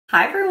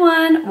Hi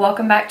everyone,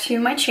 welcome back to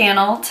my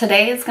channel.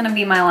 Today is going to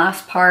be my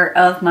last part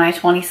of my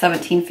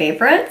 2017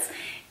 favorites,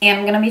 and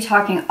I'm going to be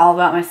talking all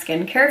about my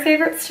skincare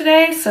favorites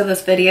today, so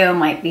this video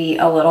might be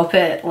a little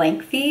bit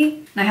lengthy.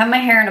 And I have my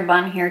hair in a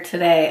bun here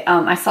today.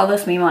 I saw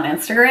this meme on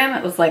Instagram.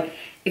 It was like,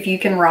 if you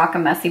can rock a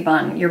messy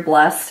bun, you're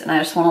blessed, and I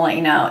just want to let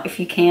you know, if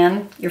you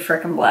can, you're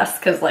freaking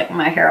blessed, because like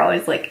my hair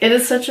always it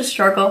is such a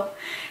struggle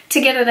to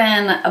get it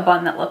in a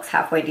bun that looks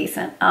halfway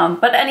decent.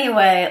 But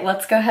anyway,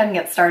 let's go ahead and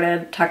get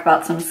started, talk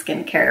about some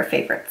skincare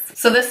favorites.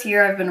 So this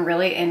year I've been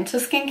really into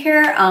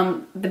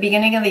skincare. The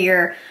beginning of the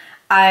year,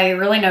 I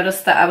really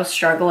noticed that I was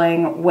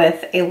struggling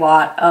with a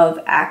lot of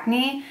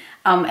acne.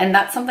 And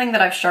that's something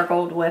that I've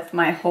struggled with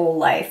my whole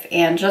life.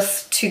 And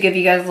just to give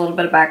you guys a little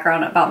bit of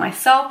background about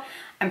myself,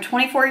 I'm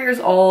 24 years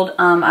old.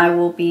 I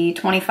will be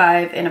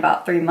 25 in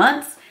about 3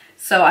 months.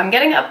 So I'm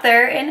getting up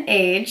there in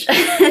age.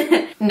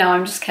 No,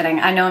 I'm just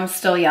kidding. I know I'm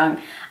still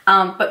young.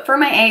 But for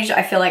my age,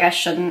 I feel like I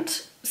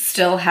shouldn't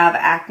still have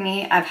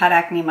acne. I've had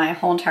acne my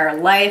whole entire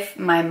life.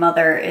 My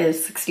mother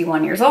is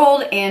 61 years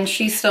old and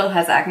she still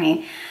has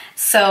acne.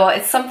 So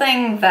it's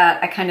something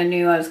that I kind of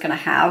knew I was gonna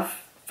have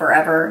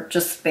forever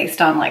just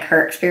based on like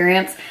her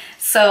experience.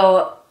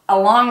 So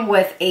along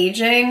with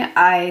aging,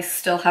 I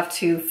still have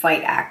to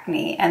fight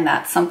acne, and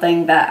that's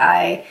something that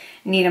I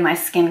need in my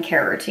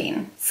skincare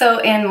routine. So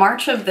in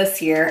March of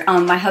this year,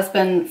 my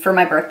husband, for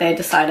my birthday,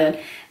 decided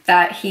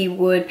that he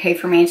would pay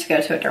for me to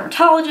go to a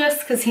dermatologist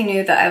because he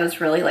knew that I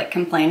was really like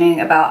complaining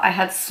about, I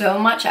had so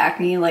much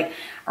acne like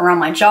around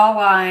my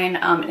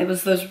jawline. It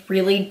was those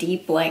really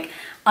deep like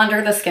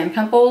under the skin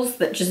pimples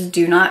that just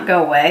do not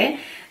go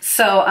away.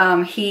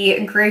 So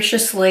he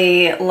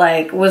graciously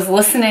like was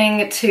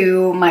listening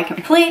to my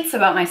complaints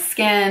about my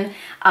skin,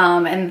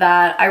 and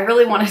that I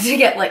really wanted to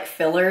get like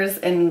fillers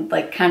in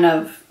like kind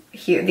of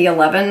here, the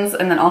 11s,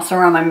 and then also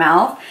around my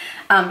mouth,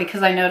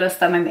 because I noticed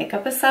that my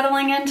makeup is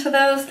settling into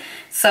those.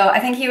 So I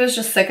think he was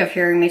just sick of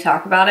hearing me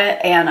talk about it,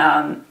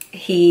 and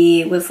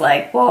he was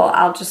like, well,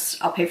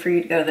 I'll pay for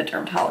you to go to the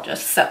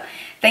dermatologist. So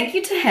thank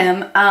you to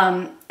him.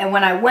 And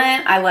when I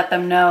went, I let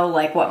them know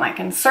like what my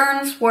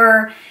concerns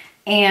were,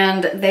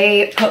 and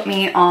they put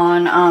me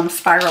on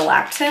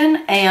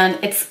spirolactin, and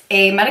it's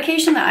a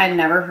medication that I had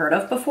never heard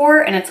of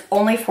before, and it's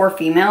only for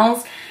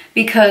females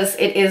because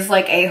it is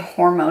like a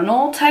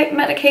hormonal type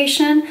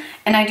medication.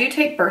 And I do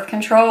take birth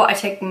control. I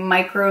take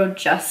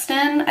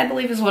microgestin, I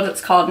believe is what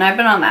it's called, and I've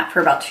been on that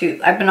for about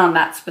I've been on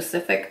that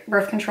specific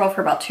birth control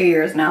for about 2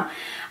 years now.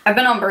 I've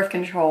been on birth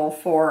control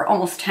for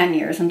almost 10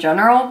 years in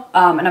general,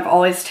 and I've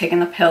always taken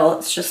the pill.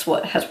 It's just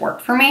what has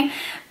worked for me.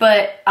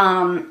 But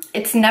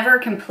it's never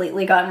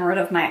completely gotten rid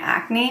of my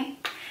acne,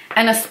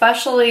 and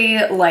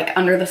especially like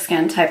under the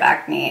skin type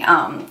acne.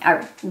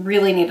 I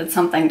really needed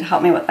something to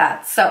help me with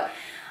that. So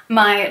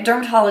my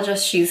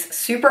dermatologist, she's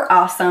super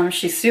awesome.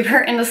 She's super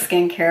into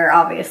skincare,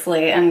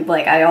 obviously, and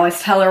like I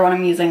always tell her what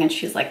I'm using, and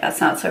she's like, that's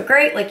not so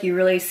great. Like, you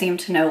really seem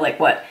to know like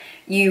what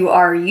you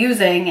are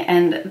using,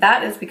 and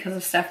that is because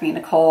of Stephanie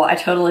Nicole. I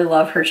totally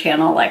love her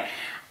channel. Like,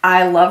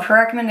 I love her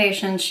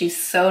recommendations. She's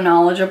so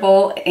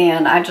knowledgeable,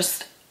 and I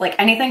just like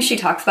anything she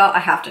talks about I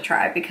have to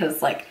try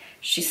because like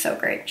she's so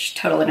great. She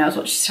totally knows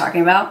what she's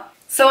talking about.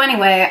 So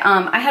anyway,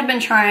 I had been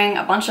trying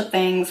a bunch of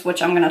things,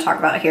 which I'm going to talk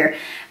about here,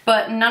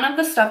 but none of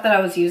the stuff that I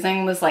was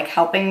using was like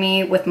helping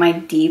me with my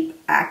deep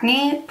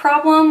acne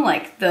problem,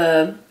 like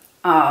the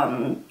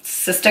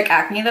cystic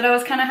acne that I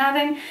was kind of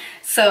having.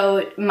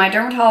 So my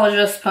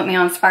dermatologist put me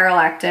on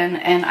spirolactin,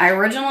 and I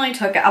originally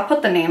took it, I'll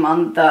put the name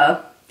on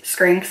the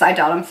screen because I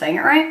doubt I'm saying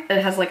it right.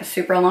 It has like a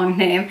super long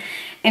name,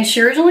 and she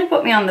originally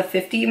put me on the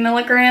 50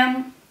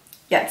 milligram.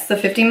 Yes, the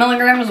 50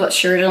 milligram is what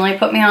she originally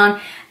put me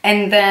on.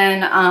 And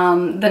then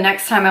the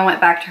next time I went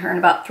back to her in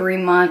about 3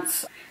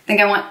 months, I think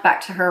I went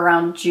back to her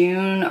around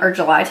June or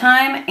July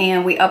time,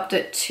 and we upped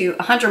it to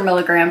 100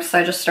 milligrams. So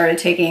I just started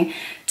taking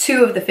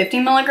 2 of the 50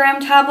 milligram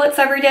tablets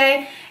every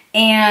day,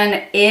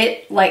 and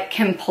it like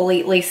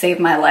completely saved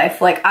my life.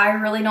 Like, I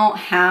really don't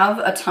have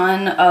a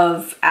ton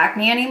of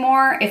acne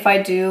anymore. If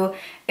I do,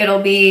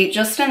 it'll be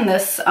just in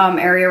this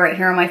area right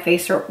here on my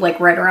face, or like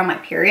right around my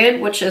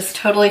period, which is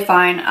totally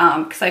fine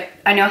because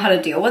I know how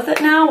to deal with it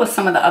now with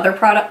some of the other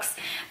products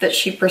that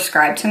she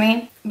prescribed to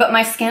me. But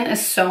my skin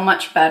is so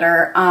much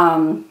better.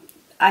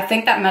 I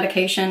think that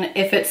medication,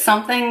 if it's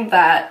something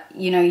that,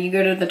 you know, you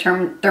go to the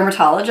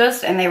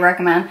dermatologist and they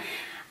recommend,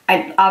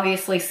 I'd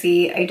obviously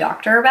see a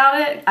doctor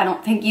about it. I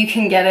don't think you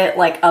can get it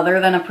like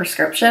other than a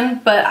prescription,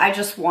 but I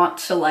just want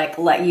to like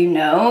let you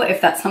know if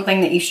that's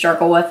something that you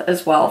struggle with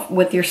as well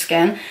with your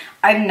skin.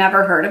 I've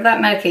never heard of that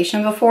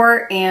medication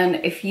before,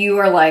 and if you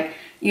are like,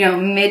 you know,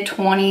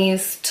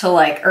 mid-20s to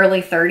like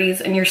early 30s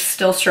and you're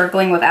still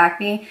struggling with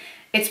acne,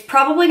 it's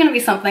probably going to be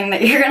something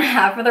that you're going to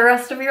have for the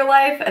rest of your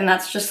life, and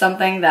that's just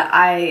something that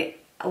I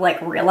like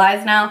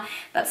realize now.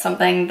 That's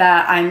something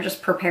that I'm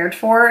just prepared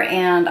for,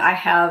 and I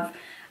have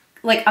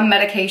like a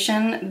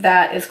medication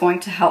that is going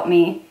to help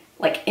me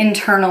like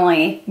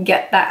internally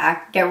get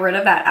rid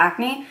of that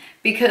acne,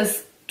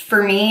 because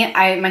for me,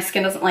 my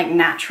skin doesn't like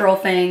natural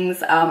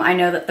things. I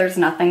know that there's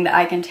nothing that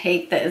I can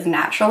take that is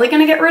naturally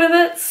gonna get rid of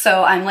it.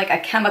 So I'm like a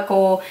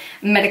chemical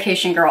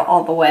medication girl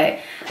all the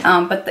way.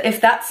 But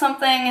if that's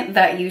something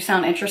that you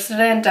sound interested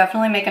in,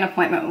 definitely make an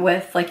appointment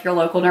with like your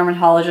local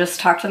dermatologist,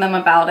 talk to them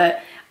about it.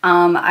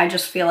 I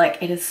just feel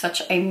like it is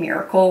such a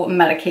miracle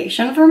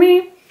medication for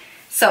me.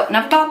 So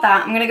enough about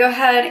that. I'm gonna go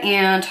ahead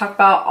and talk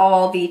about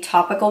all the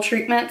topical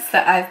treatments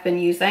that I've been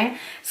using.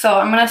 So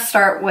I'm gonna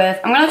start with,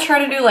 I'm gonna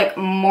try to do like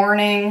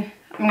morning,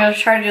 I'm gonna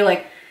try to do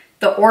like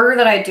the order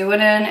that I do it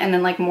in, and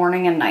then like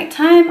morning and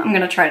nighttime. I'm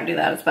gonna try to do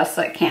that as best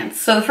as I can.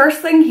 So the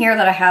first thing here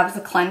that I have is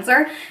a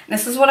cleanser.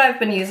 This is what I've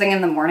been using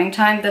in the morning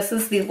time. This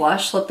is the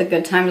Lush Let the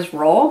Good Times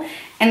Roll.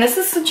 And this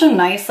is such a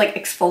nice like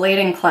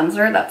exfoliating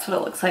cleanser. That's what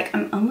it looks like.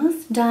 I'm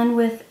almost done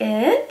with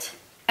it.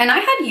 And I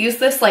had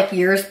used this like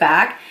years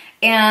back,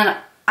 and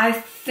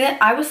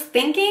I was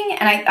thinking,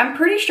 and I'm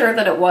pretty sure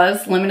that it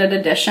was limited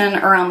edition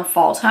around the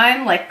fall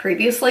time like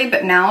previously,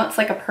 but now it's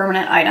like a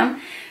permanent item.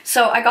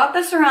 So I got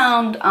this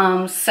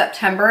around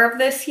September of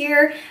this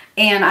year,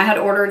 and I had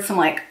ordered some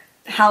like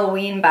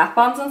Halloween bath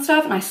bombs and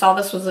stuff, and I saw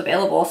this was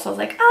available, so I was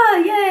like, ah,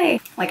 yay.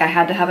 Like I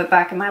had to have it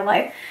back in my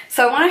life.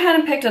 So I went ahead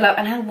and picked it up,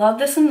 and I love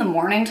this in the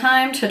morning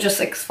time to just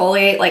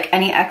exfoliate like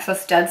any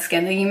excess dead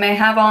skin that you may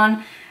have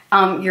on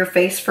your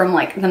face from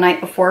like the night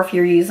before if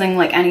you're using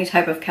like any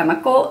type of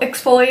chemical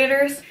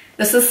exfoliators.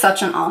 This is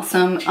such an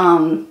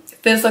awesome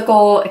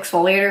physical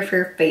exfoliator for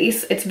your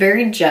face. It's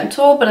very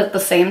gentle, but at the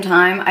same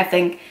time, I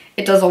think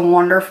it does a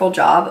wonderful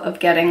job of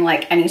getting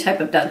like any type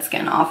of dead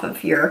skin off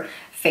of your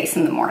face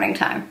in the morning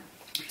time.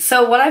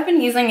 So what I've been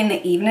using in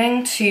the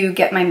evening to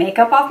get my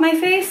makeup off my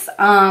face,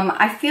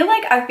 I feel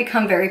like I've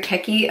become very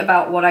picky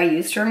about what I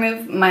use to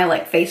remove my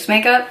like face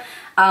makeup,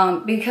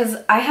 because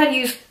I had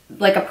used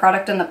like a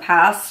product in the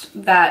past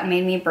that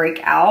made me break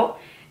out,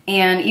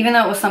 and even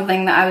though it was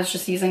something that I was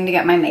just using to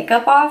get my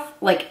makeup off,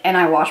 like, and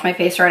I washed my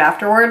face right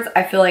afterwards,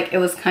 I feel like it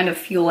was kind of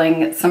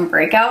fueling some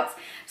breakouts.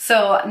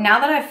 So now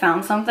that I've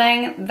found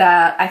something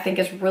that I think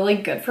is really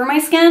good for my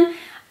skin,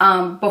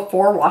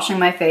 before washing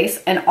my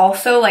face, and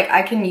also like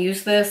I can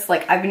use this,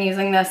 like I've been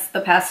using this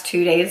the past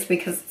 2 days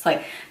because it's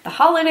like the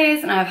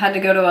holidays and I've had to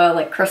go to a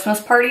like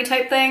Christmas party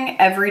type thing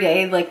every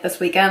day, like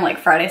this weekend, like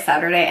Friday,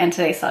 Saturday, and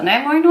today Sunday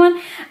I'm going to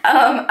one.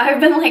 I've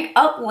been like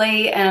up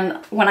late, and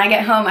when I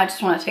get home I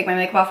just want to take my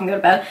makeup off and go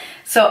to bed.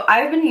 So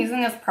I've been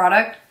using this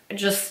product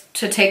just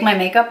to take my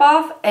makeup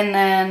off, and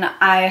then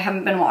I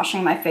haven't been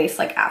washing my face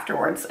like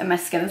afterwards, and my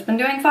skin has been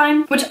doing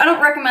fine, which I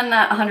don't recommend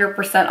that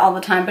 100% all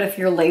the time, but if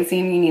you're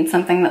lazy and you need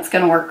something that's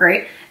gonna work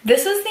great.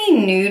 This is the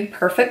Nude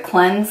Perfect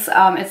Cleanse.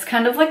 It's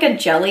kind of like a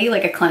jelly,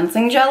 like a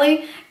cleansing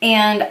jelly,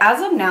 and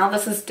as of now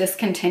this is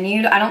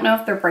discontinued. I don't know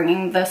if they're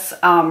bringing this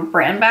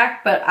brand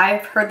back, but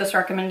I've heard this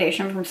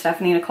recommendation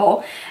from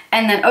Nichols.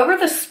 And then over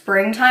the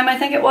springtime, I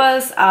think it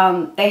was,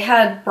 they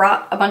had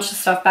brought a bunch of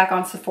stuff back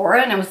on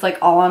Sephora, and it was like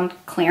all on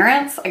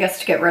clearance, I guess,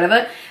 to get rid of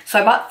it.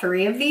 So I bought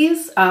 3 of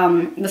these.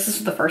 This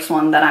is the first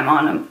one that I'm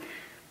on. I'm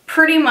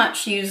pretty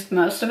much used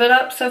most of it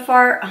up so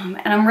far,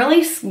 and I'm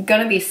really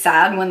gonna be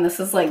sad when this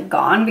is like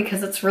gone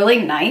because it's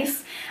really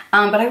nice.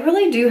 But I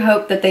really do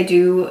hope that they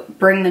do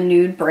bring the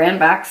Nude brand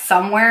back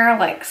somewhere,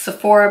 like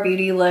Sephora,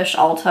 Beautylish,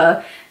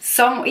 Ulta,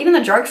 even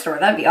the drugstore.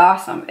 That'd be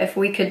awesome if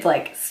we could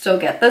like still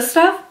get this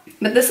stuff.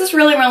 But this is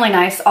really, really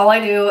nice. All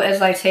I do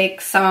is I take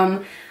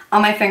some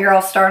on my finger.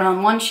 I'll start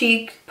on one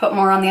cheek, put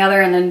more on the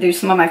other, and then do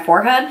some on my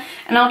forehead,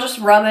 and I'll just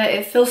rub it.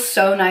 It feels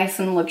so nice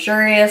and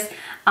luxurious.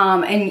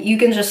 And you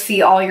can just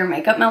see all your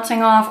makeup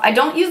melting off. I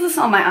don't use this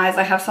on my eyes.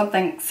 I have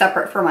something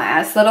separate for my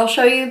eyes that I'll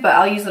show you, but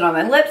I'll use it on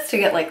my lips to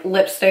get like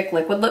lipstick,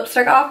 liquid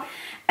lipstick off.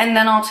 And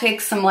then I'll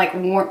take some like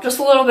warm, just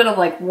a little bit of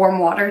like warm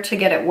water to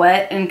get it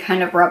wet and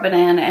kind of rub it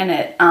in, and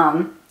it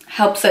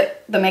helps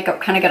the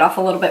makeup kind of get off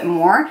a little bit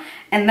more.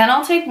 And then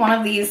I'll take one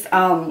of these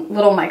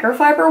little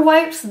microfiber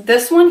wipes.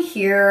 This one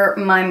here,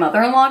 my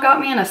mother-in-law got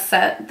me in a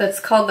set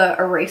that's called the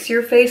Erase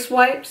Your Face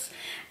wipes.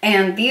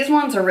 And these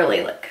ones are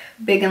really like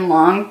big and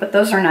long, but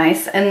those are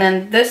nice. And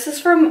then this is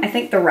from, I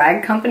think, the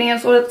Rag Company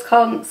is what it's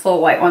called. It's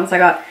little white ones. I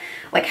got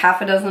like half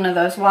a dozen of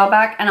those a while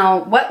back, and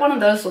I'll wet one of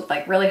those with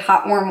like really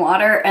hot warm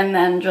water and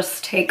then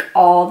just take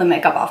all the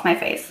makeup off my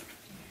face.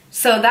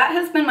 So that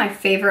has been my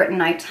favorite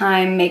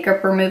nighttime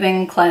makeup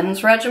removing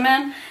cleanse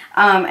regimen.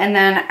 And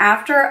then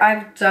after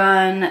I've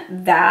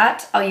done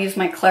that, I'll use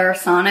my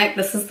Clarisonic.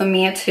 This is the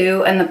Mia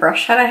 2, and the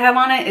brush head I have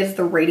on it is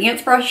the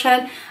Radiance brush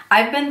head.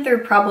 I've been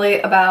through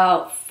probably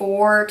about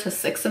 4 to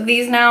 6 of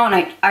these now,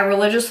 and I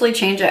religiously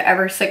change it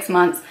every 6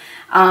 months.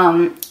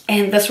 And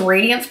this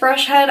Radiance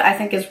brush head I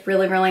think is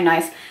really, really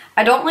nice.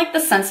 I don't like the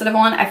sensitive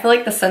one. I feel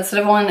like the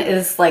sensitive one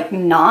is like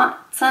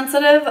not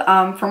sensitive.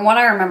 From what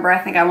I remember, I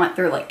think I went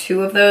through like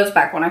 2 of those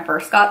back when I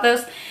first got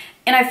this.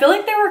 And I feel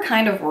like they were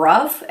kind of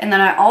rough. And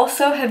then I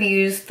also have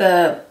used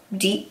the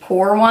deep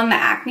pore one, the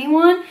Acne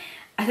one.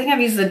 I think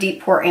I've used the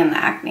Deep Pore and the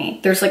Acne.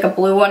 There's like a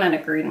blue one and a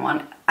green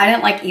one. I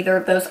didn't like either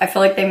of those. I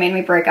feel like they made me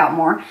break out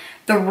more.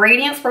 The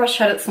Radiance brush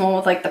head, it's the one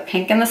with like the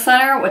pink in the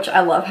center, which I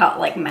love how it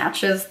like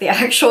matches the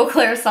actual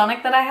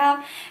Clarisonic that I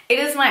have. It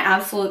is my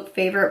absolute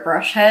favorite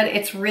brush head.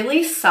 It's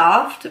really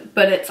soft,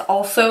 but it's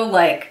also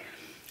like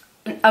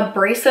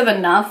abrasive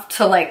enough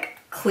to like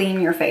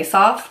clean your face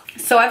off.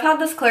 So I've had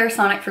this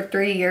Clarisonic for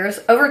 3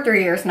 years, over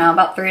 3 years now,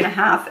 about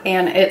 3.5,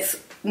 and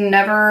it's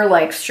never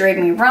like strayed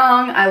me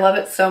wrong. I love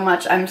it so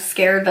much. I'm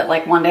scared that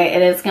like one day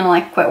it is gonna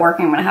like quit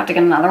working. I'm gonna have to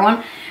get another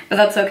one, but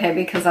that's okay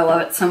because I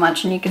love it so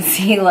much. And you can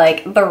see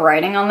like the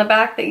writing on the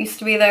back that used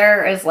to be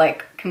there is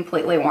like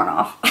completely worn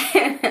off.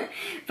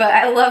 But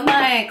I love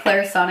my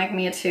Clarisonic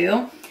Mia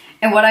 2.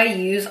 And what I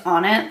use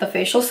on it, the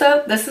facial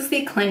soap, this is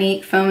the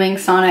Clinique Foaming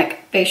Sonic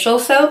Facial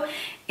Soap.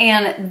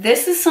 And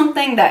this is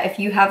something that if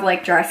you have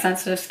like dry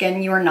sensitive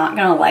skin, you are not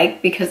gonna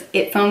like because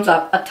it foams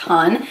up a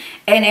ton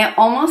and it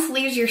almost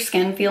leaves your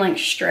skin feeling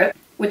stripped,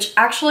 which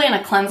actually in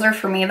a cleanser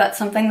for me, that's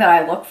something that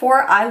I look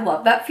for. I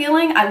love that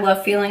feeling. I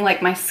love feeling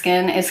like my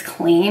skin is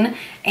clean,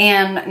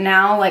 and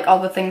now like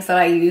all the things that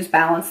I use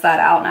balance that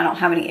out and I don't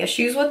have any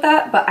issues with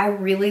that, but I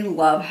really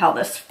love how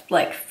this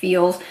like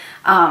feels.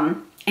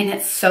 And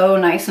it's so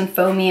nice and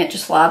foamy. It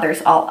just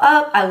lathers all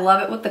up. I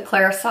love it with the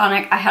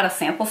Clarisonic. I had a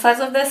sample size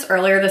of this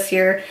earlier this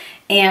year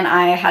and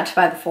I had to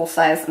buy the full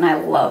size, and I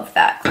love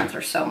that cleanser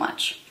so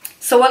much.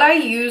 So what I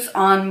use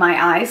on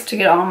my eyes to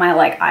get all my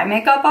like eye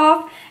makeup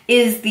off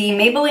is the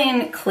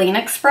Maybelline Clean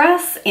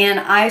Express, and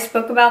I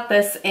spoke about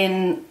this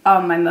in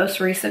my most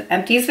recent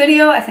empties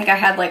video. I think I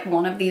had like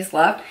one of these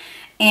left,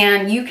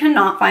 and you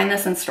cannot find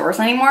this in stores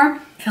anymore.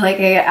 I feel like I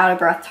get out of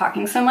breath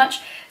talking so much.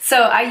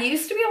 So I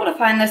used to be able to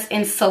find this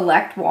in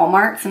select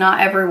Walmarts, not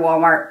every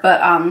Walmart, but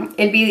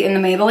it'd be in the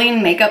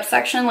Maybelline makeup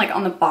section, like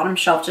on the bottom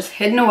shelf, just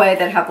hidden away.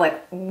 They'd have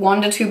like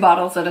 1 to 2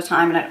 bottles at a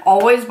time, and I'd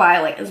always buy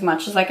like as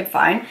much as I could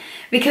find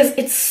because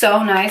it's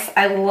so nice.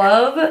 I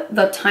love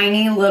the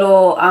tiny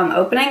little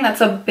opening.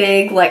 That's a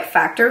big like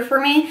factor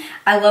for me.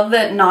 I love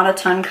that not a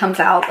ton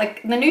comes out.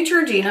 Like the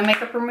Neutrogena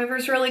makeup remover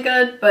is really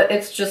good, but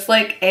it's just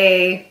like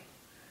I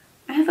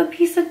have a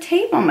piece of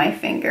tape on my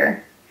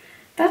finger.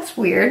 That's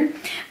weird.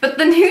 But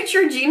the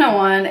Neutrogena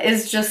one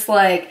is just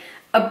like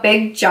a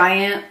big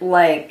giant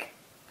like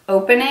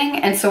opening,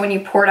 and so when you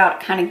pour it out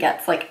it kind of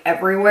gets like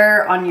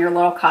everywhere on your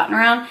little cotton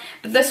round.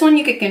 But this one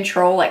you could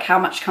control like how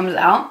much comes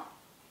out.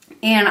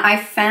 And I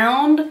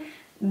found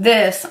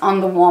this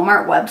on the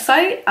Walmart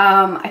website.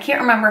 I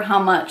can't remember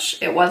how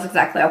much it was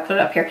exactly. I'll put it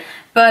up here.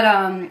 But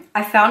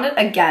I found it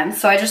again.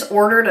 So I just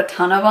ordered a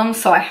ton of them,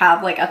 so I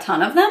have like a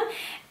ton of them.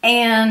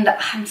 And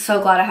I'm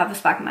so glad I have this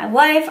back in my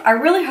life. I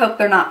really hope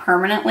they're not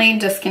permanently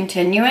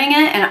discontinuing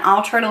it, and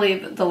I'll try to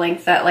leave the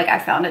link that like I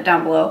found it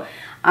down below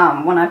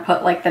when I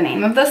put like the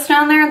name of this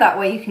down there. That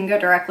way you can go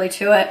directly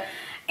to it.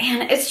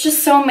 And it's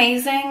just so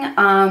amazing.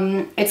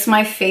 It's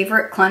my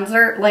favorite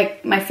cleanser,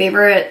 like my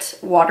favorite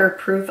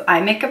waterproof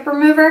eye makeup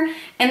remover.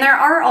 And there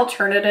are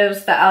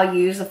alternatives that I'll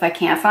use if I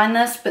can't find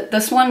this, but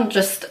this one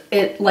just,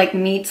 it like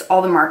meets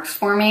all the marks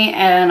for me,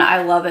 and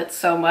I love it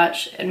so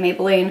much. And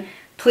Maybelline,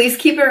 please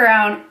keep it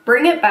around,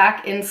 bring it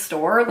back in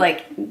store.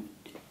 Like,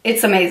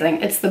 it's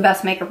amazing. It's the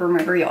best makeup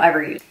remover you'll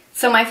ever use.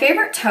 So my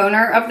favorite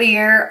toner of the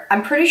year,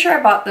 I'm pretty sure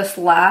I bought this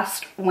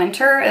last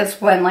winter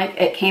is when like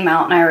it came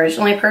out and I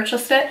originally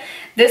purchased it.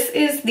 This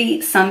is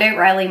the Sunday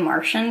Riley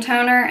Martian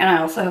toner, and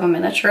I also have a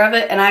miniature of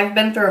it, and I've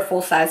been through a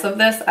full size of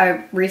this.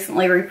 I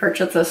recently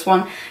repurchased this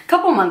one a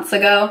couple months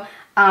ago,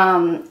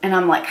 and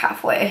I'm like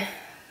halfway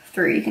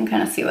through. You can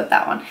kind of see with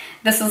that one.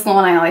 This is the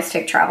one I always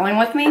take traveling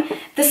with me.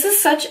 This is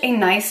such a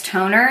nice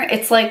toner.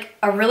 It's like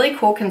a really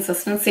cool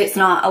consistency. It's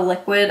not a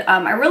liquid.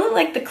 I really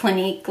like the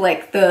Clinique,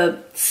 like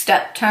the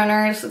step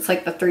toners. It's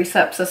like the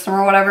 3-step system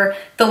or whatever,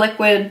 the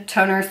liquid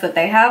toners that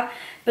they have.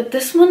 But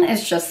this one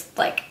is just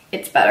like,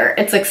 it's better.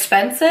 It's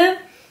expensive,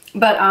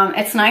 but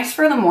it's nice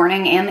for the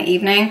morning and the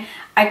evening.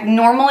 I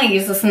normally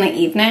use this in the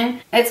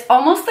evening. It's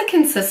almost the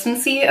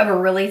consistency of a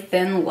really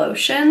thin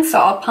lotion. So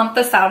I'll pump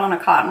this out on a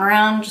cotton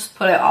round, just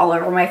put it all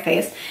over my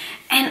face.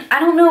 And I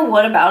don't know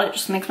what about it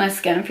just makes my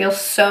skin feel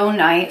so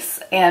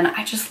nice. And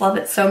I just love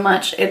it so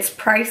much. It's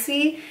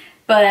pricey,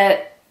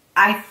 but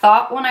I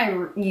thought when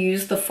I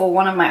used the full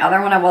one of my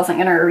other one, I wasn't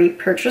gonna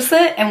repurchase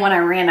it. And when I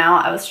ran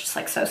out, I was just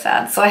like so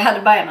sad. So I had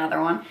to buy another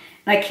one.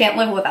 And I can't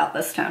live without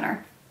this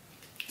toner.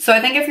 So I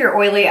think if you're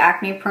oily,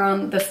 acne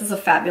prone, this is a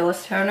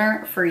fabulous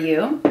toner for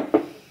you.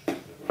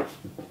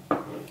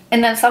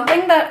 And then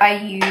something that I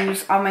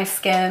use on my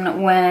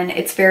skin when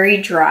it's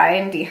very dry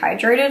and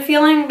dehydrated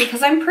feeling,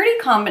 because I'm pretty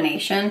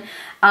combination.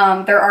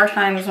 There are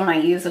times when I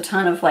use a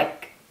ton of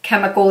like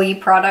chemical-y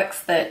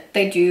products that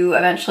they do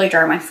eventually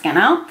dry my skin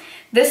out.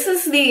 This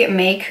is the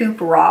Makeup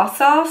Raw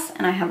Sauce,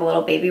 and I have a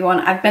little baby one.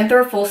 I've been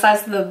through a full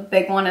size of the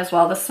big one as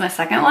well. This is my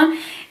second one.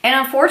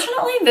 And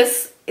unfortunately,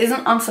 this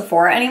isn't on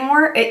Sephora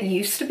anymore. It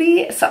used to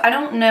be, so I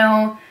don't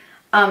know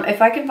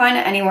if I can find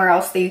it anywhere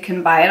else that you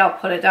can buy it. I'll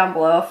put it down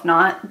below. If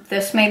not,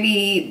 this may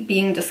be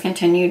being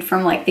discontinued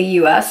from like the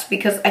US,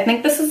 because I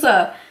think this is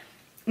a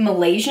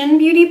Malaysian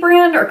beauty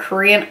brand or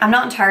Korean, I'm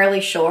not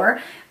entirely sure.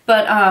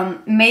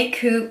 But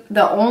Makeup,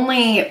 the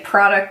only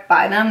product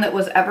by them that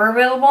was ever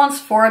available in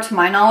Sephora to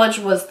my knowledge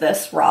was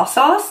this raw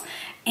sauce.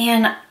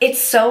 And it's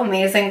so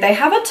amazing. They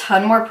have a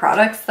ton more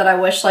products that I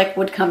wish like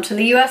would come to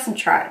the US and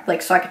try,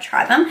 like, so I could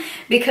try them,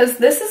 because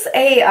this is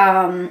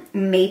a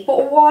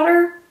maple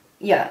water.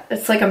 Yeah,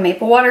 it's like a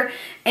maple water,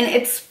 and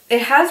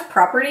it has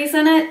properties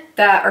in it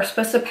that are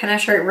supposed to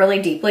penetrate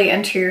really deeply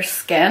into your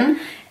skin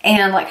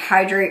and like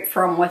hydrate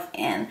from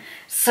within.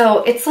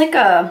 So it's like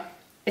a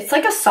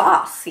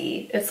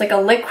sauce-y. It's like a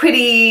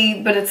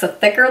liquidy, but it's a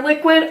thicker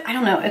liquid. I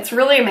don't know. It's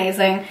really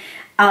amazing.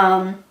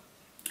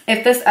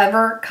 If this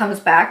ever comes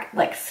back,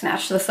 like,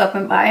 snatch this up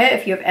and buy it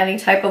if you have any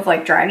type of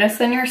like dryness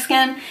in your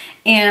skin.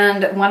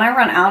 And when I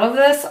run out of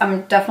this,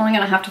 I'm definitely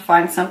gonna have to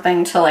find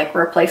something to like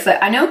replace it.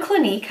 I know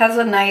Clinique has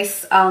a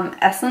nice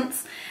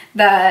essence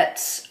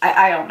that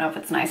I don't know if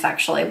it's nice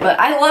actually, but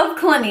I love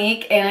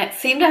Clinique and it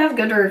seemed to have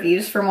good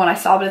reviews from what I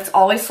saw, but it's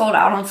always sold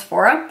out on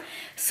Sephora.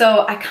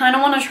 So I kind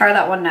of want to try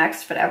that one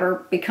next if it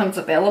ever becomes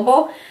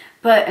available.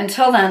 But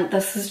until then,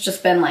 this has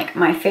just been like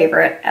my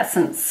favorite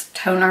essence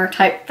toner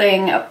type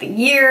thing of the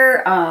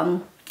year.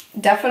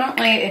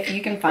 Definitely, if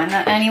you can find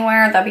that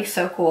anywhere, that'd be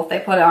so cool if they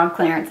put it on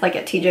clearance, like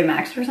at TJ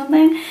Maxx or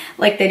something,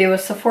 like they do with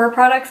Sephora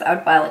products. I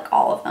would buy like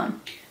all of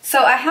them.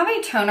 So I have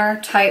a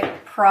toner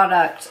type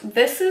product.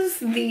 This is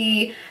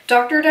the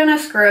Dr.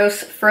 Dennis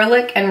Gross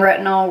Furlic and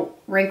Retinol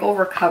Wrinkle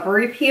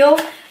Recovery Peel.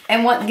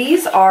 And what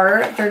these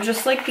are, they're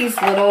just like these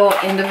little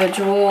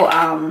individual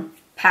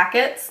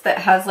packets that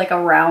has like a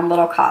round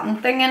little cotton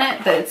thing in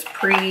it that it's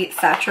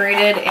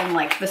pre-saturated in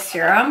like the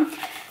serum.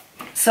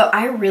 So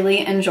I really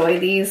enjoy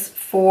these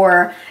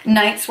for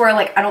nights where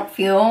like I don't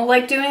feel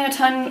like doing a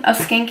ton of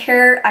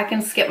skincare. I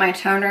can skip my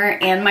toner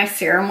and my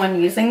serum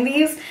when using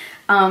these.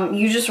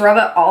 You just rub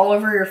it all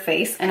over your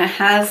face, and it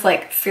has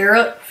like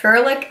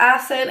ferulic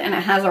acid and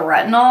it has a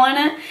retinol in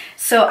it.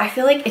 So I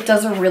feel like it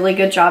does a really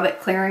good job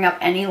at clearing up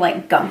any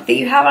like gunk that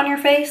you have on your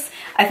face.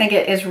 I think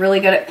it is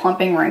really good at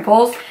plumping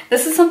wrinkles.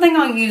 This is something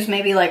I'll use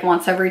maybe like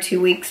once every 2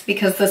 weeks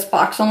because this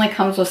box only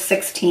comes with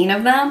 16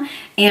 of them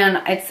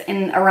and it's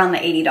in around the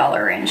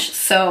 $80 range.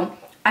 So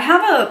I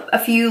have a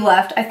few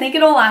left. I think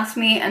it'll last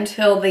me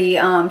until the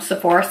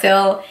Sephora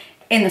sale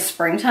in the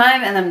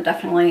springtime, and I'm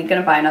definitely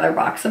gonna buy another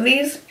box of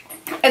these.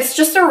 It's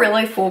just a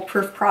really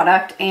foolproof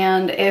product,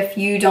 and if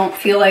you don't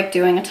feel like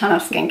doing a ton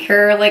of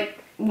skincare like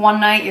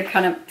one night, you're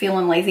kind of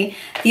feeling lazy,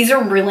 these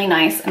are really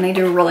nice and they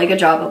do a really good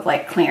job of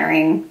like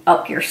clearing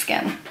up your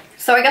skin.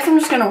 So I guess I'm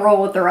just gonna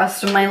roll with the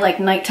rest of my like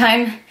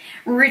nighttime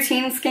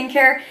routine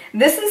skincare.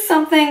 This is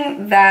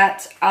something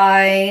that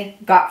I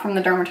got from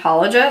the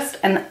dermatologist,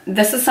 and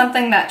this is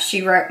something that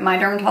my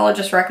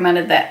dermatologist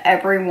recommended that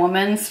every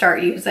woman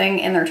start using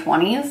in their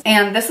 20s.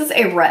 And this is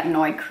a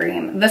retinoid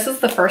cream. This is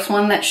the first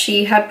one that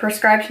she had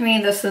prescribed to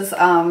me. This is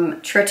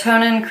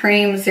tretinoin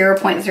cream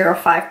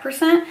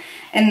 0.05%.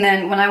 And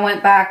then when I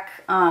went back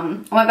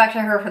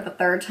to her for the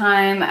third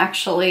time,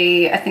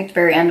 actually, I think the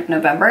very end of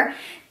November,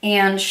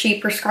 and she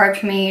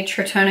prescribed me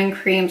tretinoin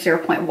cream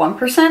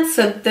 0.1%.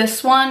 So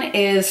this one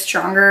is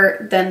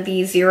stronger than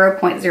the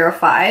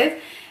 0.05.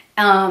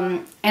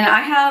 And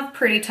I have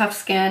pretty tough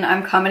skin.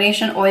 I'm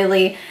combination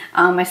oily.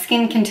 My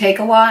skin can take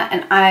a lot,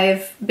 and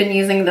I've been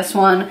using this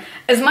one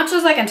as much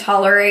as I can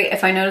tolerate.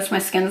 If I notice my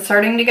skin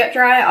starting to get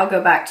dry, I'll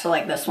go back to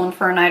like this one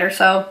for a night or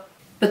so.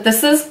 But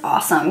this is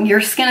awesome.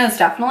 Your skin is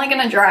definitely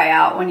gonna dry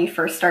out when you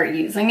first start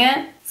using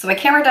it. So my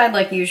camera died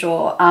like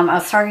usual. I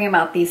was talking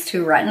about these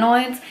two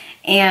retinoids,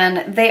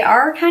 and they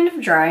are kind of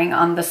drying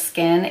on the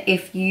skin.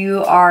 If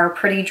you are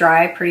pretty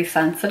dry, pretty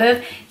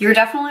sensitive, you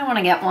definitely want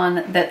to get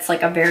one that's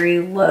like a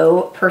very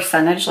low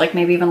percentage, like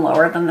maybe even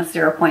lower than the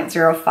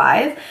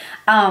 0.05.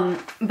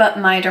 But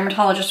my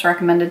dermatologist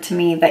recommended to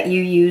me that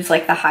you use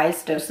like the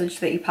highest dosage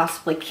that you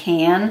possibly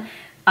can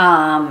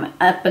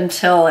up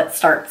until it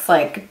starts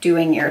like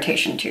doing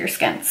irritation to your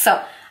skin. So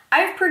I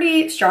have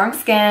pretty strong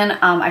skin.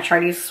 I try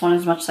to use this one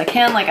as much as I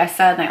can, like I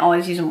said, and I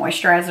always use a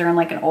moisturizer and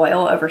like an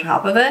oil over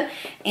top of it.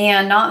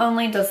 And not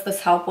only does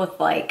this help with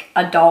like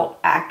adult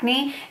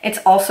acne, it's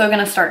also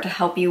gonna start to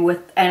help you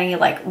with any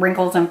like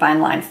wrinkles and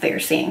fine lines that you're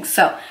seeing.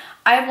 So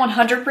I've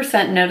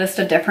 100% noticed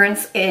a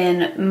difference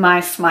in my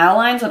smile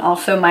lines and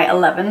also my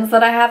 11s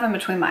that I have in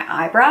between my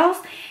eyebrows.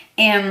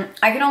 And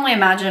I can only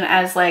imagine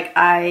as like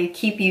I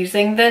keep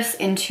using this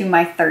into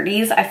my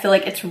 30s, I feel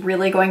like it's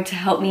really going to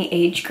help me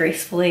age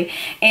gracefully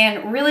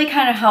and really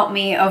kind of help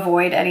me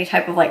avoid any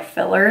type of like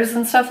fillers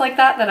and stuff like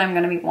that I'm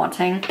going to be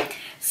wanting.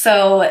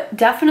 So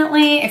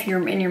definitely if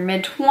you're in your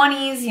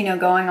mid-20s, you know,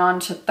 going on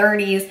to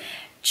 30s,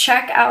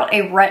 check out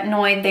a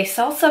retinoid. They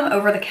sell some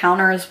over the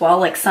counter as well,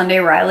 like Sunday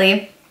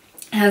Riley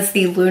has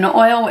the Luna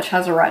oil, which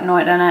has a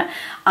retinoid in it.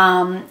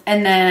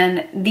 And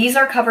then these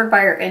are covered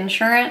by your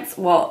insurance.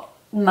 Well,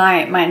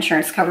 my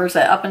insurance covers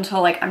it up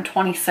until like I'm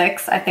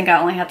 26. I think I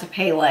only had to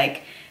pay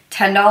like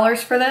 $10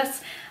 for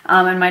this.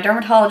 And my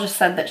dermatologist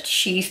said that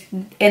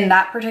in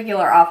that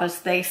particular office,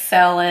 they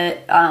sell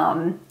it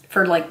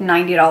for like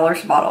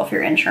 $90 a bottle if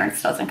your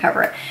insurance doesn't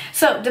cover it.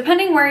 So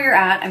depending where you're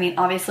at, I mean,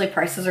 obviously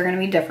prices are going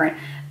to be different,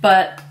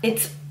 but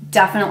it's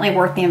definitely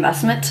worth the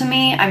investment to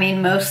me. I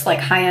mean, most like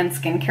high-end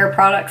skincare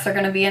products are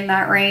going to be in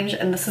that range,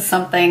 and this is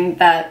something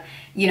that,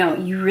 you know,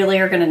 you really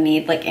are going to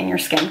need like in your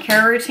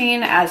skincare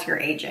routine as you're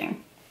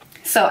aging.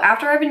 So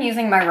after I've been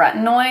using my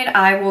retinoid,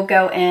 I will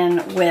go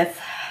in with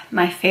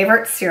my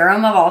favorite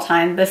serum of all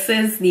time. This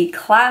is the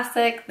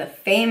classic, the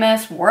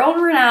famous,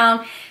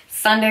 world-renowned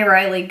Sunday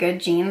Riley Good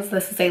Genes.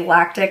 This is a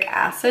lactic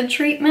acid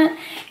treatment,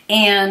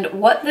 and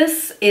what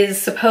this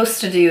is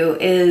supposed to do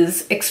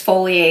is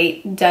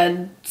exfoliate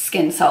dead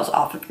skin cells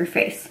off of your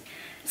face.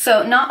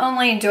 So not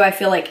only do I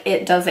feel like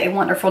it does a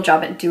wonderful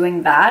job at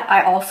doing that,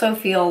 I also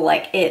feel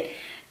like it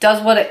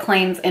does what it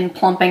claims in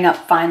plumping up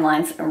fine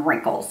lines and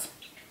wrinkles.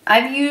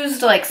 I've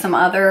used like some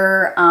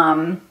other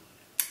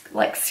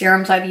like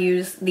serums. I've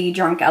used the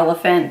Drunk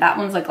Elephant. That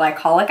one's a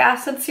glycolic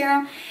acid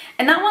serum,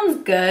 and that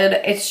one's good.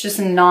 It's just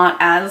not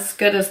as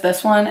good as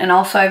this one. And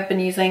also I've been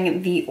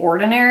using The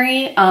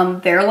Ordinary,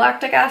 their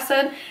lactic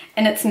acid,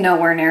 and it's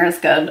nowhere near as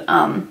good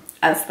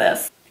as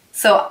this.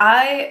 So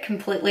I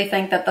completely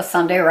think that the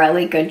Sunday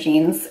Riley Good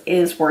Genes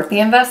is worth the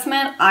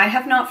investment. I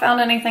have not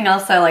found anything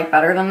else I like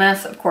better than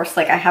this. Of course,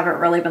 like I haven't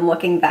really been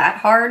looking that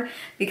hard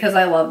because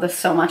I love this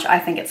so much. I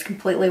think it's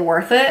completely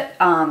worth it.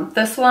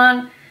 This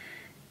one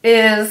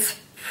is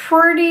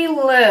pretty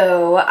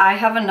low. I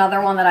have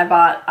another one that I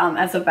bought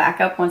as a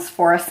backup when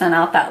Sephora sent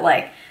out that,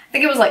 like, I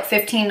think it was like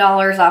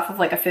 $15 off of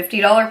like a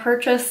 $50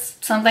 purchase,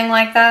 something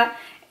like that.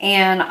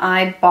 And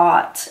I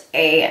bought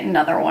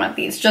another one of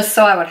these just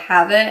so I would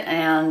have it,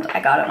 and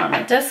I got it on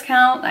a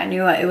discount. I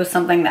knew it was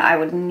something that I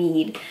would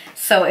need.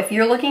 So if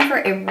you're looking for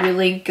a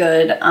really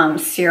good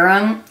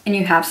serum and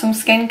you have some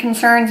skin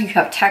concerns, you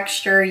have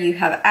texture, you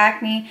have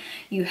acne,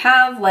 you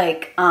have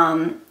like,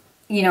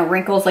 you know,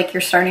 wrinkles, like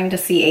you're starting to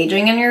see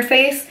aging in your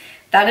face,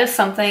 that is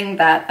something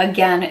that,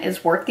 again,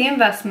 is worth the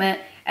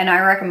investment. And I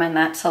recommend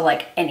that to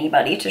like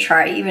anybody to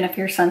try. Even if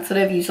you're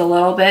sensitive, use a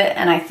little bit,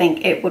 and I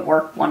think it would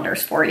work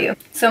wonders for you.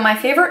 So my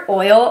favorite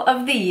oil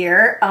of the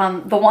year,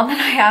 the one that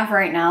I have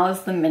right now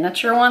is the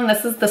miniature one.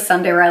 This is the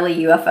Sunday Riley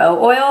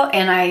UFO oil,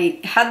 and I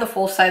had the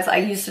full size. I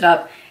used it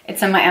up.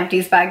 It's in my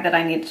empties bag that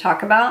I need to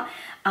talk about.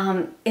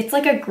 It's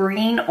like a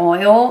green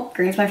oil.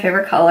 Green's my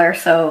favorite color,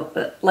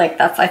 so like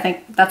I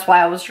think that's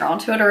why I was drawn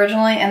to it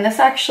originally. And this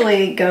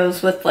actually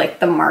goes with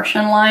like the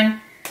Martian line,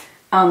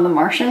 the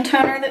Martian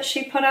toner that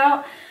she put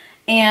out.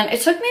 And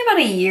it took me about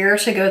a year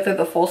to go through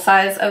the full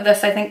size of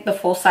this. I think the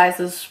full size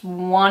is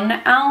 1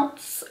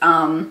 ounce.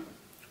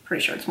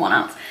 Pretty sure it's 1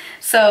 ounce.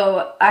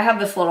 So I have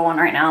this little one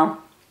right now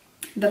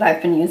that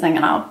I've been using,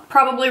 and I'll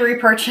probably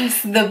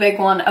repurchase the big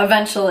one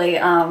eventually.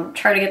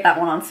 Try to get that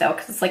one on sale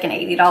because it's like an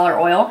 $80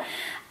 oil.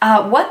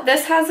 What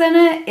this has in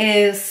it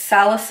is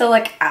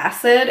salicylic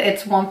acid.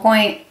 It's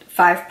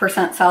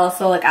 1.5%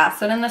 salicylic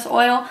acid in this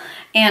oil.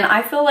 And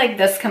I feel like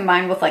this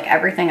combined with like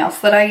everything else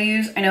that I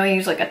use, I know I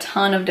use like a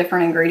ton of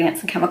different ingredients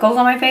and chemicals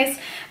on my face,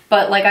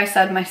 but like I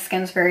said, my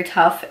skin's very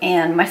tough,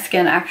 and my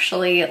skin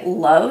actually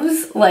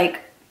loves like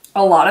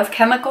a lot of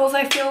chemicals.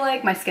 I feel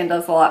like my skin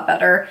does a lot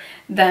better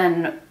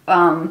than,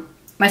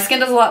 my skin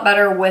does a lot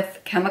better with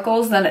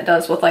chemicals than it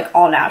does with like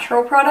all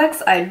natural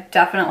products. I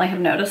definitely have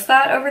noticed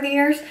that over the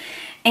years.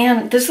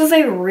 And this is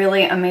a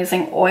really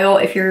amazing oil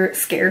if you're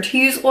scared to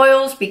use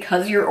oils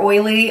because you're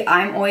oily.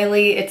 I'm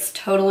oily. It's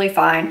totally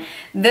fine.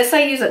 This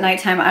I use at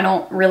nighttime. I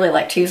don't really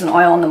like to use an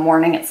oil in the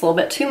morning. It's a little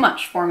bit too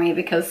much for me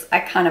because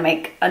I kind of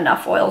make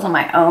enough oils on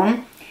my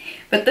own.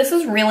 But this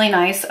is really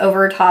nice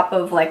over top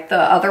of like the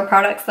other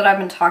products that I've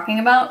been talking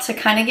about to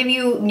kind of give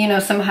you, you know,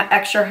 some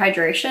extra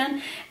hydration.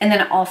 And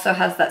then it also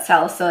has that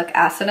salicylic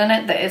acid in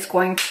it that is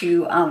going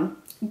to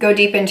go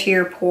deep into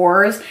your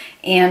pores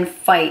and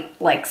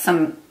fight like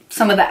some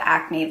of the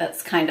acne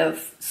that's kind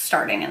of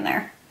starting in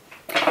there.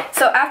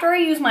 So after I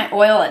use my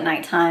oil at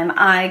nighttime,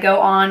 I go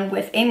on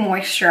with a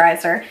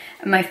moisturizer.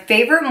 My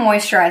favorite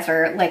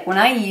moisturizer, like when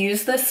I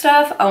use this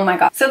stuff, oh my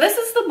god. So this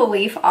is the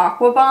Belief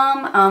Aqua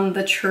Bomb,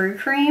 the True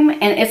Cream,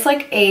 and it's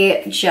like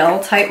a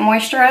gel type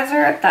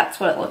moisturizer. That's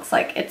what it looks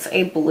like. It's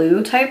a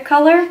blue type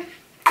color.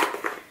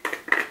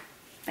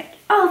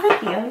 Oh,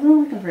 thank you. I was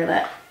looking for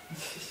that.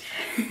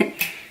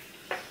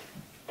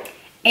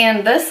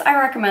 And this I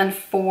recommend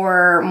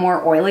for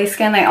more oily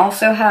skin. They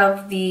also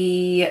have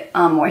the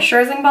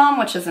moisturizing balm,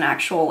 which is an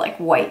actual like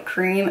white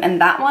cream. And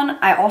that one,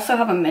 I also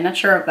have a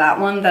miniature of that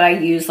one that I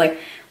use like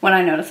when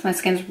I notice my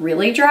skin's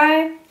really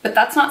dry. But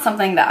that's not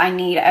something that I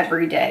need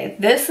every day.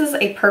 This is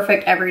a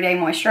perfect everyday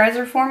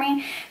moisturizer for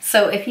me.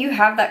 So if you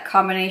have that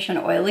combination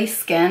oily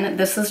skin,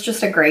 this is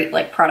just a great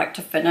like product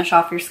to finish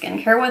off your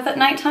skincare with at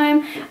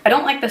nighttime. I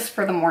don't like this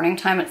for the morning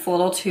time. It's a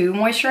little too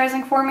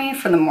moisturizing for me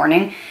for the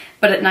morning.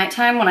 But at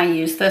nighttime when I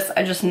use this,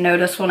 I just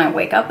notice when I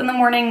wake up in the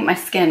morning, my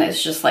skin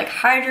is just like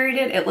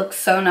hydrated. It looks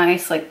so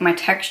nice. Like my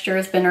texture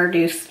has been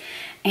reduced.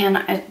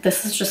 And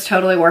this is just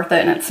totally worth it.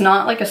 And it's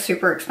not like a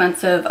super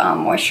expensive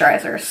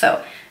moisturizer.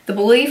 So the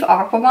Belief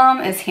Aqua Bomb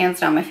is hands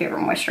down my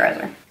favorite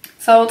moisturizer.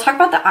 So I'll talk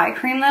about the eye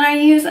cream that I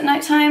use at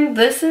nighttime.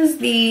 This is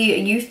the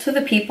Youth to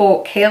the People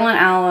Kale and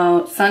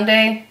Aloe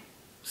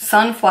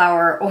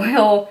Sunflower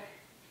Oil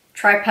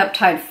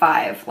Tripeptide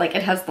 5. Like,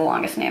 it has the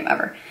longest name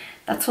ever.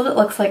 That's what it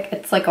looks like.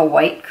 It's like a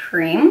white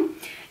cream.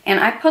 And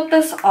I put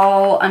this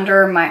all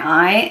under my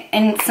eye.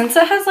 And since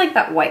it has like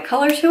that white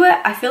color to it,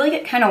 I feel like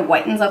it kind of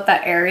whitens up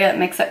that area. It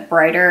makes it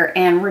brighter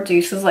and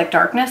reduces like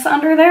darkness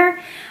under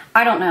there.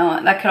 I don't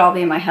know. That could all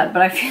be in my head,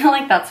 but I feel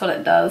like that's what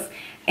it does.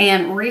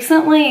 And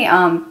recently,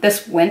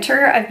 this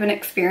winter, I've been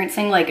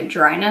experiencing like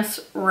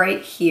dryness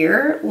right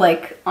here,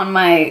 like on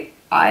my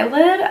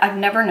eyelid. I've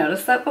never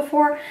noticed that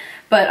before,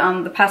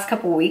 but the past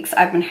couple weeks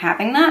I've been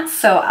having that.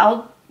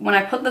 So when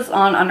I put this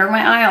on under my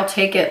eye, I'll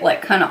take it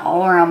like kind of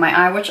all around my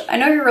eye, which I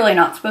know you're really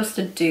not supposed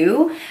to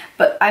do,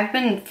 but I've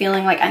been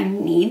feeling like I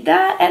need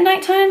that at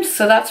nighttime.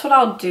 So that's what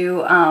I'll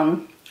do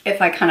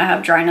if I kind of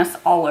have dryness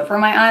all over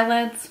my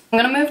eyelids. I'm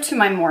gonna move to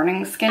my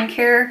morning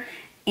skincare.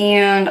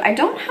 And I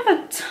don't have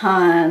a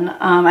ton.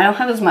 I don't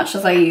have as much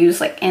as I use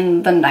like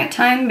in the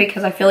nighttime,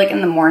 because I feel like in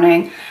the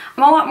morning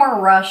I'm a lot more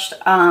rushed.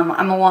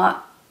 I'm a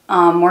lot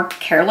more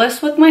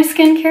careless with my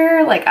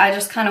skincare. Like, I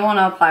just kind of want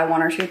to apply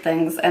 1 or 2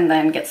 things and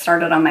then get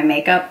started on my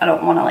makeup. I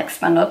don't want to like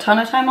spend a ton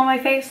of time on my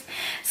face.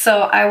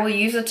 So I will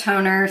use a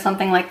toner,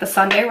 something like the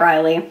Sunday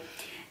Riley.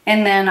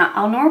 And then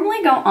I'll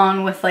normally go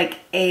on with like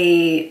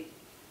a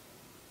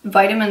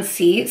vitamin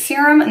C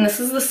serum, and this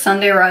is the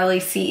Sunday Riley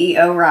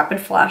CEO Rapid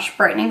Flash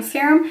Brightening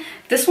Serum.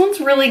 This one's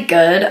really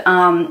good.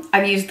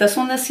 I've used this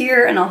one this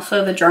year, and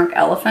also the Drunk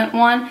Elephant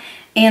one.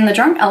 And the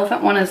Drunk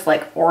Elephant one is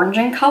like orange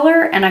in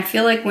color, and I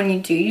feel like when you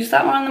do use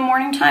that one in the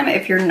morning time,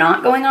 if you're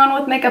not going on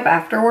with makeup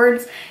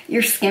afterwards,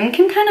 your skin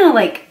can kind of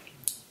like,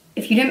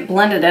 if you didn't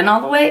blend it in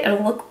all the way,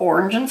 it'll look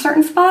orange in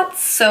certain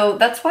spots. So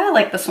that's why I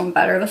like this one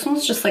better. This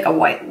one's just like a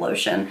white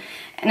lotion,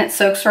 and it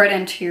soaks right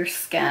into your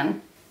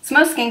skin. So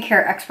most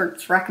skincare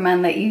experts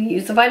recommend that you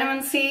use the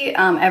vitamin C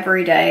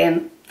every day,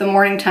 and the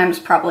morning time is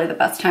probably the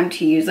best time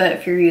to use it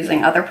if you're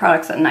using other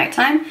products at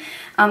nighttime.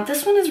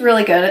 This one is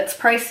really good. It's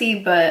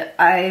pricey, but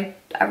I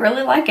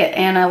really like it,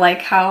 and I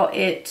like how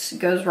it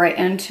goes right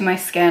into my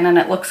skin, and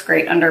it looks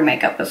great under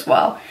makeup as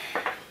well.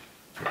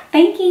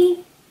 Thank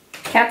you.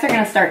 Cats are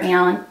gonna start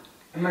meowing.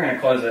 I'm not gonna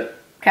close it.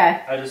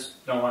 Okay. I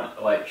just don't want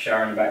to like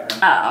shower in the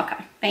background. Oh,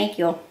 okay. Thank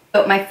you.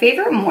 So my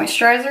favorite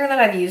moisturizer that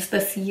I've used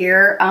this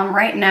year,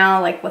 right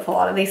now, like with a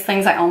lot of these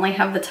things, I only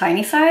have the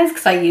tiny size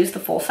because I use the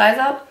full size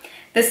up.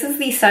 This is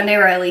the Sunday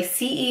Riley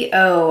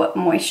CEO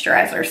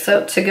moisturizer.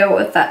 So to go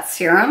with that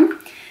serum,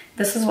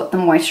 this is what the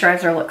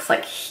moisturizer looks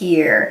like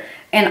here.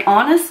 And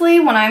honestly,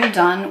 when I'm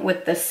done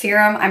with this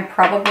serum, I'm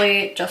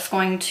probably just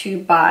going to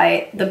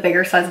buy the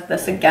bigger size of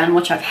this again,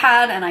 which I've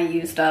had and I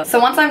used up. So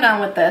once I'm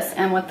done with this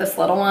and with this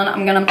little one,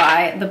 I'm gonna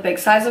buy the big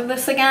size of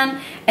this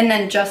again and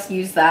then just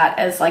use that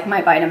as like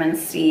my vitamin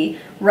C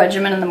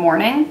regimen in the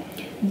morning.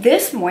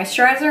 This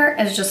moisturizer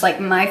is just like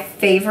my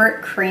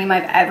favorite cream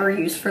I've ever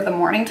used for the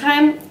morning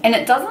time, and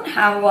it doesn't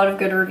have a lot of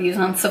good reviews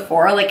on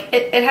Sephora. Like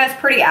it has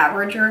pretty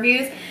average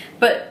reviews,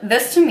 but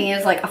this to me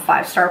is like a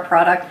 5-star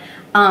product.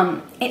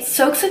 It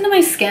soaks into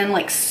my skin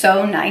like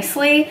so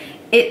nicely.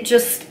 It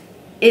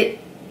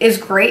is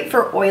great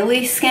for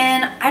oily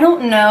skin. I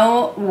don't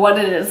know what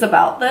it is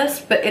about this,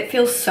 but it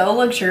feels so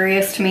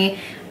luxurious to me.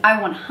 I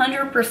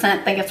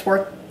 100% think it's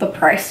worth the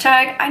price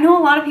tag. I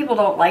know a lot of people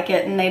don't like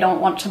it and they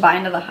don't want to buy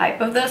into the hype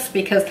of this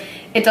because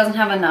it doesn't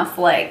have enough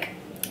like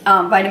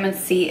vitamin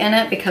C in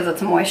it, because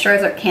it's a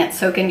moisturizer. It can't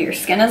soak into your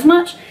skin as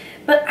much.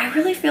 But I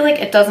really feel like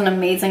it does an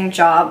amazing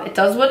job. It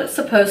does what it's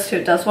supposed to.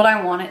 It does what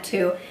I want it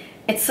to.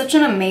 It's such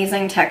an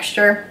amazing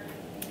texture.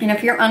 And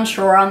if you're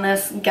unsure on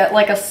this, get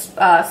like a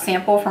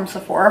sample from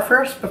Sephora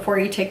first before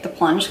you take the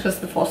plunge, because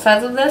the full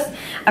size of this,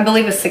 I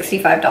believe, is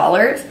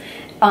 $65.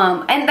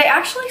 And they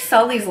actually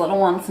sell these little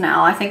ones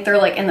now. I think they're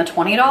like in the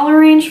 $20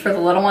 range for the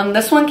little one.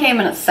 This one came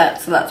in a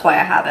set, so that's why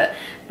I have it.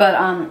 But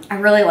I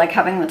really like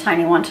having the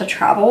tiny one to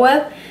travel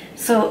with.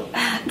 So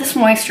this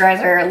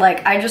moisturizer,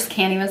 like, I just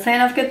can't even say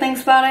enough good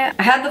things about it.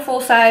 I had the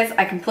full size.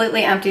 I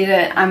completely emptied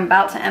it. I'm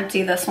about to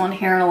empty this one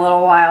here in a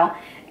little while,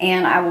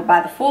 and I will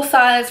buy the full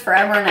size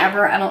forever and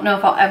ever. I don't know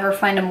if I'll ever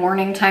find a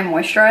morning time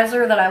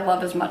moisturizer that I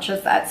love as much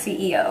as that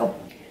CEO.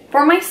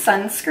 For my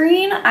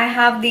sunscreen, I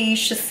have the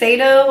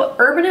Shiseido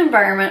Urban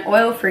Environment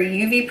Oil for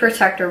UV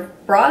Protector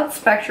Broad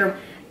Spectrum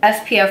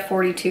SPF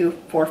 42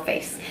 for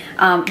face.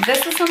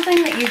 This is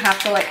something that you have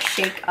to like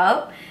shake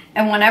up,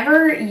 and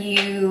whenever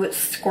you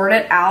squirt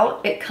it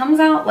out, it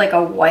comes out like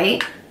a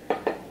white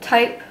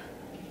type,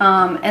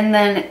 and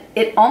then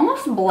it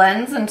almost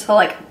blends into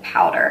like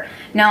powder.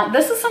 Now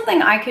this is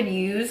something I could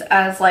use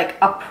as like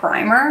a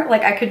primer.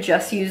 Like I could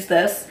just use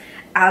this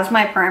as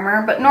my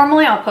primer, but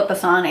normally I'll put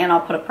this on and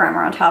I'll put a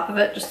primer on top of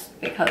it just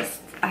because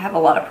I have a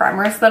lot of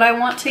primers that I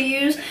want to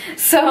use.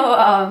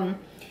 So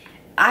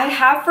I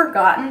have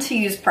forgotten to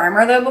use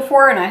primer though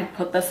before, and I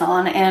put this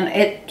on and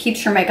it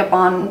keeps your makeup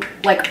on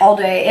like all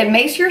day. It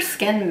makes your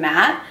skin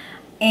matte.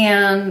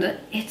 and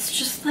it's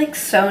just like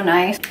so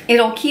nice.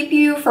 It'll keep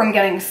you from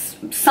getting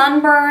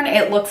sunburn.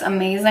 It looks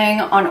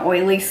amazing on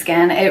oily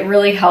skin. It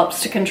really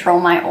helps to control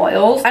my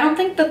oils. I don't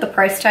think that the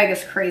price tag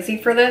is crazy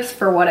for this,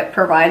 for what it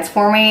provides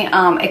for me.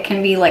 It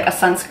can be like a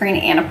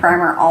sunscreen and a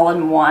primer all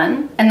in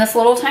one. And this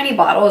little tiny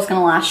bottle is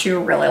gonna last you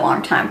a really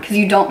long time because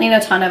you don't need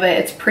a ton of it.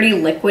 It's pretty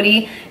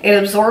liquidy. It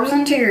absorbs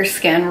into your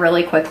skin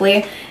really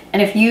quickly.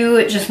 And if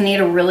you just need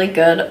a really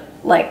good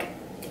like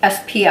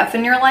SPF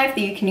in your life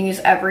that you can use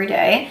every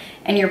day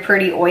and you're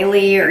pretty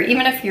oily, or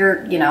even if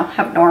you're, you know,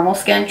 have normal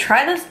skin,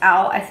 try this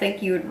out. I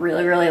think you would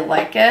really, really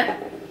like it.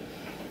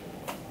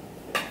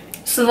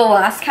 So the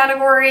last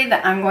category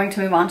that I'm going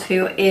to move on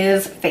to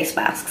is face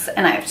masks.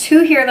 And I have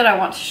two here that I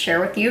want to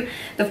share with you.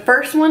 The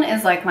first one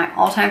is like my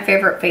all-time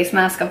favorite face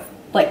mask of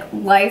like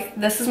life.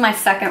 This is my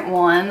second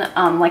one,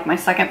 like my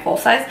second full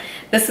size.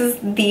 This is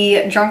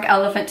the Drunk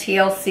Elephant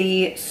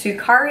TLC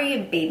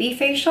Sukari Baby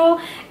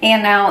Facial.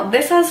 And now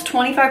this has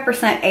 25%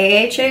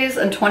 AHAs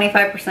and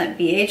 25%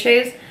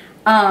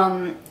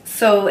 BHAs.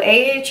 So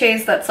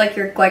AHAs, that's like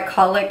your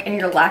glycolic and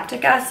your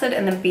lactic acid,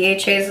 and then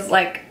BHAs is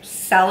like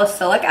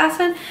salicylic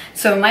acid.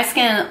 So my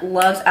skin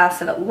loves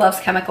acid, it loves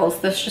chemicals.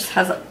 This just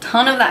has a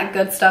ton of that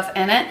good stuff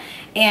in it.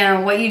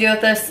 And what you do with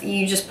this,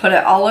 you just put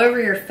it all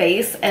over your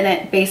face and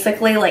it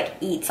basically like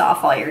eats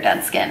off all your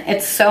dead skin.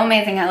 It's so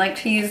amazing. I like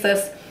to use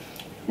this.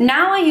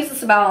 Now I use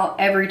this about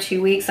every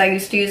 2 weeks. I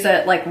used to use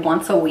it like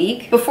once a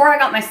week before I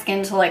got my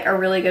skin to like a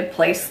really good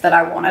place that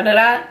I wanted it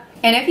at.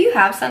 And if you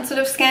have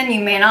sensitive skin,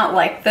 you may not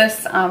like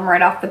this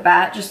right off the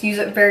bat. Just use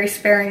it very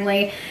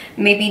sparingly.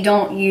 Maybe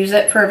don't use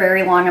it for a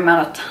very long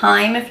amount of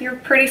time if you're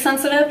pretty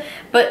sensitive.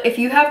 But if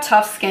you have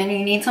tough skin,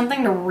 you need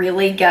something to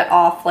really get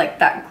off like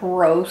that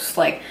gross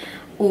like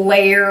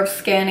layer of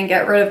skin and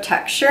get rid of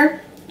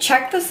texture.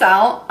 Check this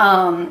out.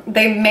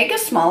 They make a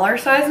smaller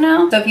size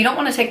now. So if you don't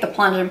want to take the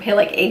plunge and pay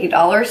like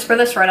 $80 for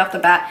this right off the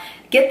bat,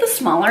 get the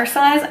smaller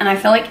size, and I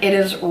feel like it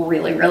is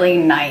really, really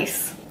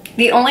nice.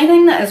 The only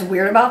thing that is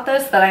weird about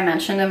this that I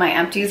mentioned in my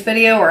empties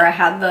video, where I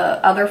had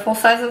the other full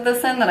size of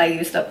this in that I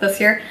used up this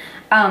year,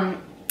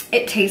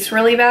 it tastes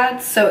really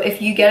bad. So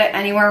if you get it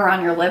anywhere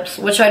around your lips,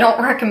 which I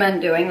don't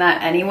recommend doing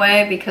that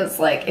anyway, because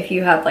like if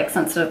you have like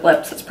sensitive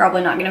lips, it's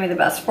probably not gonna be the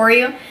best for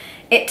you.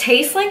 It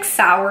tastes like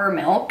sour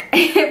milk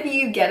if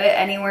you get it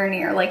anywhere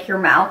near like your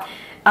mouth.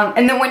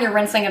 And then when you're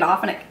rinsing it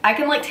off, and I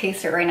can like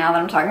taste it right now that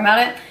I'm talking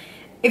about it.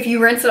 If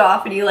you rinse it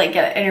off and you like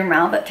get it in your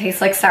mouth, it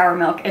tastes like sour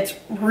milk. It's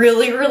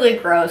really, really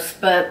gross,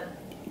 but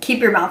keep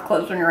your mouth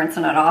closed when you're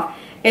rinsing it off.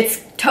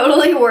 It's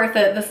totally worth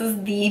it. This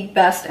is the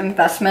best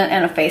investment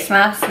in a face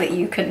mask that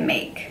you could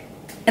make.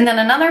 And then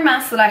another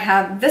mask that I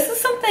have, this is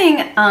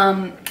something,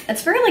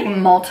 it's very like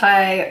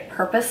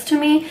multi-purpose to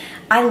me.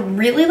 I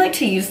really like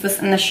to use this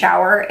in the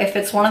shower if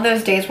it's one of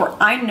those days where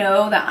I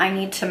know that I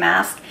need to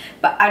mask,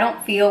 but I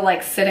don't feel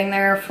like sitting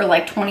there for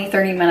like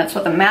 20-30 minutes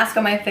with a mask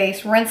on my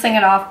face, rinsing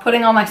it off,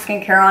 putting all my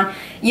skincare on.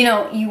 You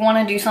know, you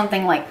want to do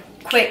something like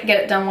quick,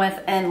 get it done with,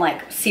 and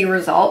like see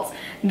results.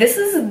 This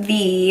is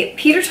the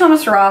Peter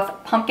Thomas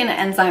Roth Pumpkin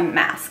Enzyme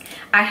Mask.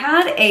 I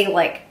had a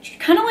like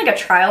kind of like a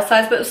trial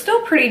size, but it was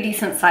still a pretty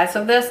decent size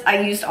of this. I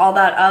used all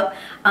that up.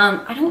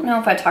 I don't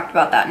know if I talked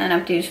about that in an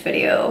empties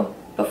video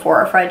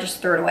before, or if I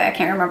just threw it away, I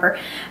can't remember.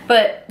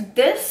 But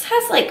this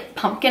has like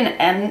pumpkin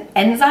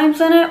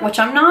enzymes in it, which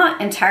I'm not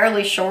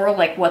entirely sure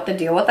like what the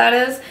deal with that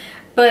is,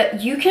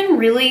 but you can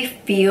really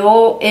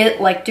feel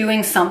it like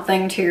doing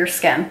something to your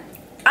skin.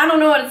 I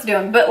don't know what it's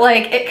doing, but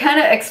like it kind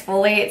of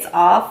exfoliates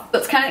off.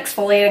 It's kind of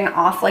exfoliating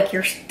off like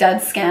your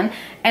dead skin.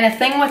 And a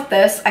thing with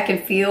this, I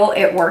can feel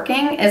it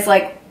working, is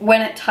like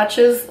when it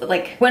touches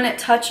like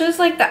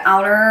the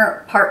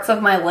outer parts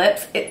of my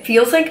lips, it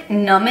feels like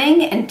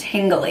numbing and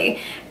tingly.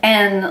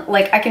 And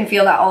like I can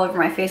feel that all over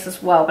my face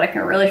as well, but I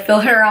can really feel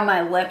it around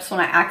my lips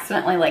when I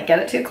accidentally like get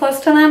it too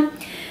close to them.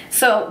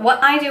 So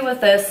what I do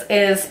with this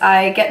is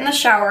I get in the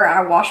shower,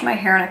 I wash my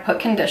hair, and I put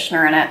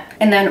conditioner in it.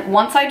 And then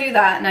once I do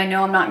that, and I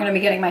know I'm not gonna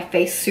be getting my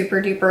face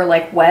super duper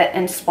like wet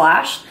and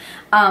splashed,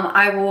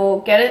 I will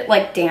get it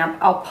like damp.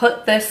 I'll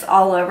put this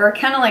all over,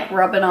 kind of like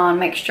rub it on,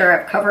 make sure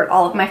I've covered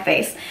all of my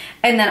face.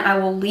 And then I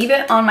will leave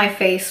it on my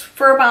face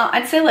for about,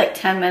 I'd say like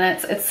 10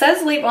 minutes. It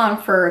says leave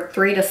on for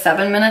 3 to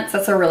 7 minutes.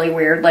 That's a really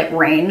weird like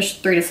range,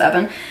 3 to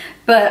 7.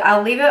 But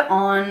I'll leave it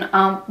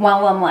on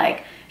while I'm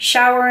like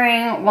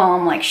showering, while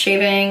I'm like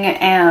shaving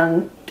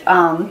and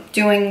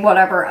doing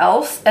whatever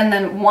else. And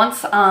then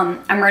once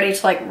I'm ready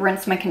to like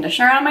rinse my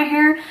conditioner out of my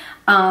hair,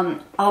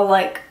 I'll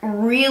like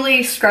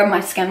really scrub my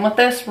skin with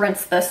this,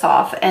 rinse this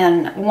off,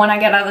 and when I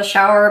get out of the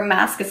shower,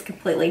 mask is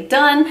completely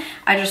done.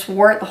 I just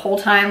wore it the whole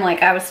time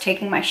like I was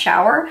taking my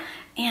shower,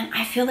 and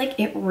I feel like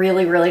it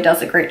really, really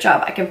does a great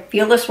job. I can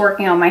feel this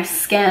working on my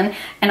skin,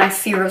 and I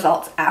see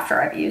results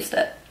after I've used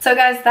it. So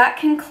guys, that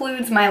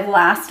concludes my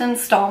last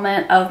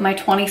installment of my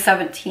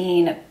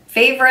 2017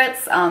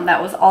 favorites.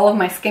 That was all of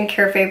my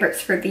skincare favorites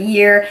for the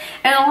year,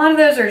 and a lot of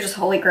those are just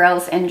holy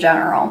grails in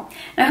general.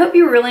 And I hope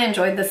you really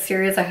enjoyed this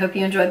series. I hope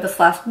you enjoyed this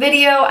last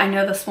video. I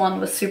know this one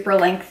was super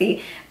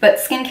lengthy, but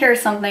skincare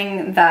is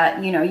something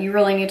that, you know, you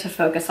really need to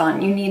focus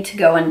on. You need to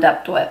go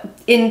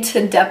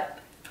into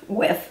depth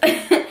with.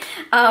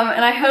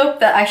 And I hope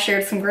that I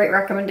shared some great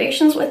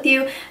recommendations with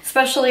you,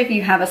 especially if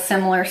you have a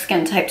similar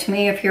skin type to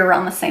me, if you're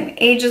around the same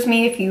age as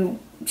me, if you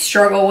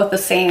struggle with the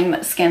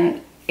same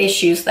skin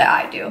issues that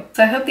I do.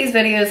 So I hope these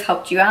videos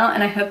helped you out,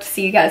 and I hope to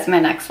see you guys in my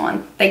next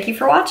one. Thank you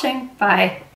for watching. Bye.